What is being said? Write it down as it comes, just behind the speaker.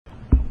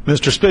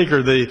Mr.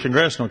 Speaker, the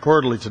Congressional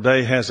Quarterly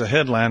today has a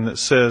headline that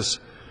says,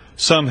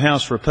 "Some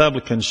House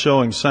Republicans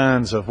Showing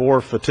Signs of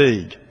War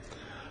Fatigue."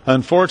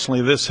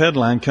 Unfortunately, this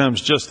headline comes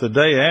just the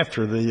day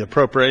after the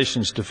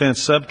Appropriations Defense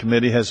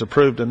Subcommittee has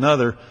approved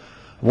another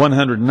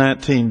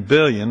 $119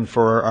 billion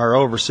for our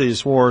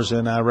overseas wars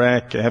in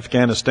Iraq,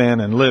 Afghanistan,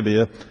 and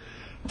Libya,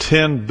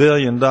 $10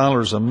 billion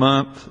a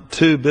month,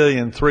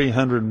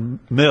 $2.3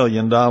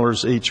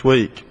 billion each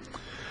week.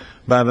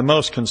 By the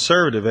most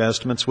conservative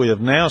estimates, we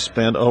have now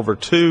spent over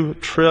 $2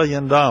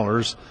 trillion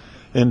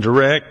in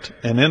direct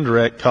and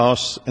indirect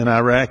costs in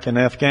Iraq and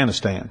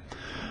Afghanistan.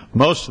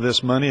 Most of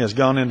this money has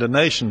gone into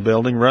nation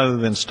building rather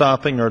than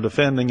stopping or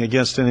defending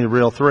against any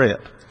real threat.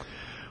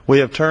 We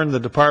have turned the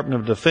Department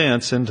of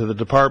Defense into the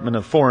Department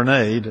of Foreign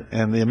Aid,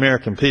 and the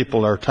American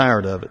people are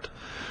tired of it.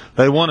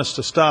 They want us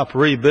to stop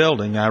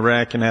rebuilding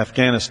Iraq and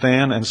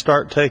Afghanistan and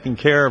start taking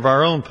care of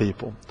our own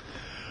people.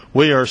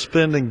 We are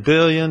spending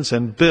billions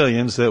and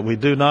billions that we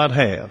do not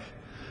have,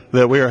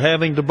 that we are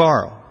having to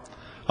borrow,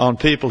 on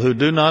people who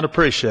do not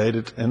appreciate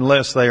it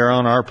unless they are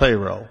on our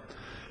payroll.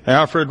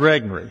 Alfred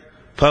Regnery,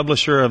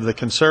 publisher of the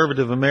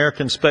conservative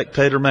American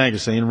Spectator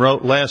magazine,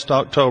 wrote last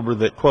October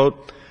that,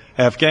 quote,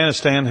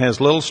 "Afghanistan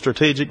has little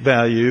strategic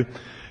value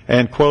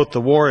and, quote, the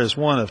war is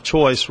one of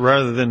choice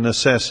rather than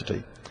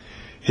necessity."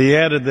 He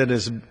added that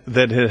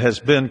it has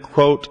been,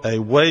 quote, "a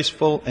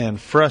wasteful and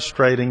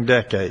frustrating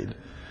decade."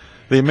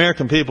 The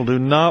American people do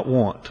not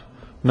want,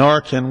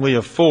 nor can we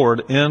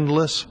afford,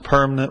 endless,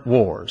 permanent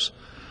wars.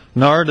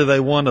 Nor do they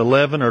want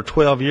 11 or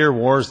 12-year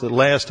wars that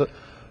last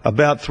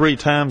about 3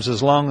 times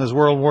as long as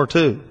World War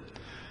II.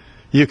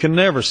 You can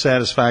never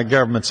satisfy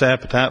government's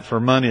appetite for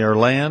money or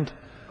land.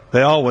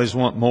 They always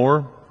want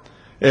more.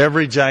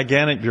 Every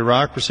gigantic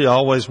bureaucracy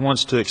always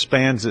wants to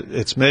expand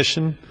its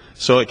mission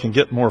so it can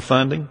get more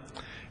funding.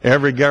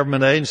 Every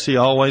government agency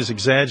always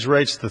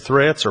exaggerates the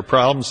threats or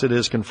problems it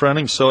is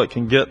confronting so it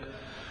can get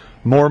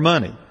more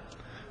money.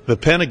 The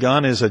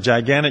Pentagon is a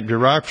gigantic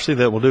bureaucracy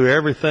that will do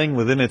everything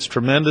within its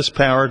tremendous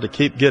power to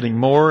keep getting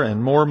more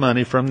and more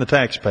money from the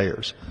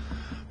taxpayers.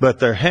 But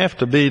there have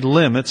to be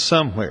limits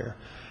somewhere,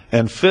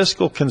 and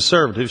fiscal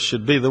conservatives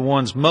should be the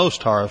ones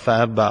most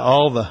horrified by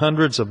all the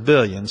hundreds of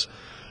billions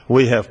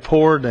we have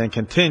poured and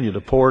continue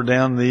to pour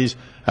down these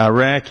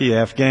Iraqi,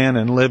 Afghan,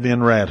 and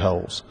Libyan rat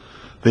holes.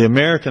 The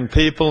American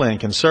people and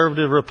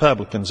conservative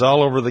Republicans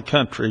all over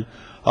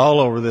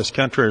this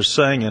country are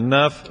saying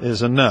enough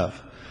is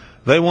enough.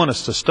 They want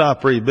us to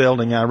stop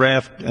rebuilding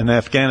Iraq and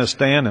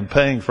Afghanistan and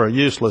paying for a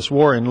useless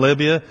war in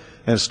Libya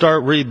and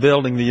start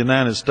rebuilding the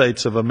United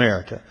States of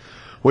America.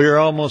 We are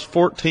almost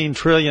 $14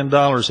 trillion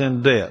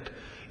in debt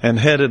and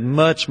headed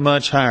much,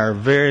 much higher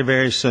very,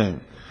 very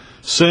soon.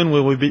 Soon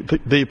we will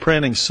be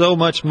printing so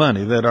much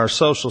money that our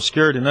Social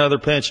Security and other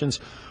pensions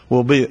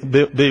will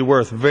be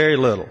worth very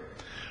little.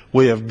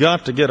 We have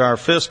got to get our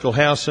fiscal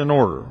house in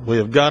order. We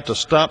have got to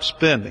stop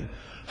spending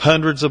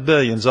hundreds of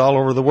billions all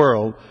over the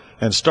world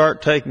and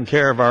start taking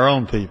care of our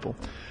own people.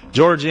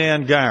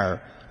 Georgianne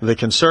Geyer, the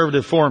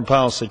conservative foreign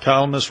policy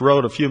columnist,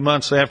 wrote a few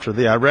months after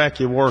the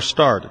Iraqi war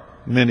started,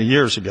 many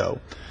years ago,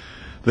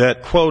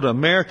 that, quote,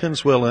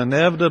 "Americans will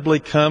inevitably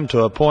come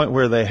to a point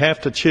where they have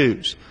to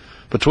choose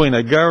between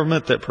a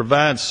government that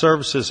provides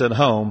services at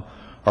home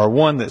or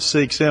one that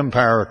seeks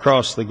empire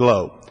across the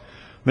globe."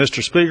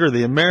 Mr. Speaker,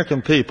 the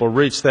American people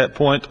reached that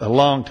point a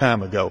long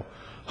time ago.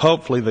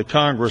 Hopefully the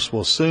Congress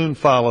will soon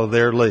follow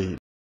their lead.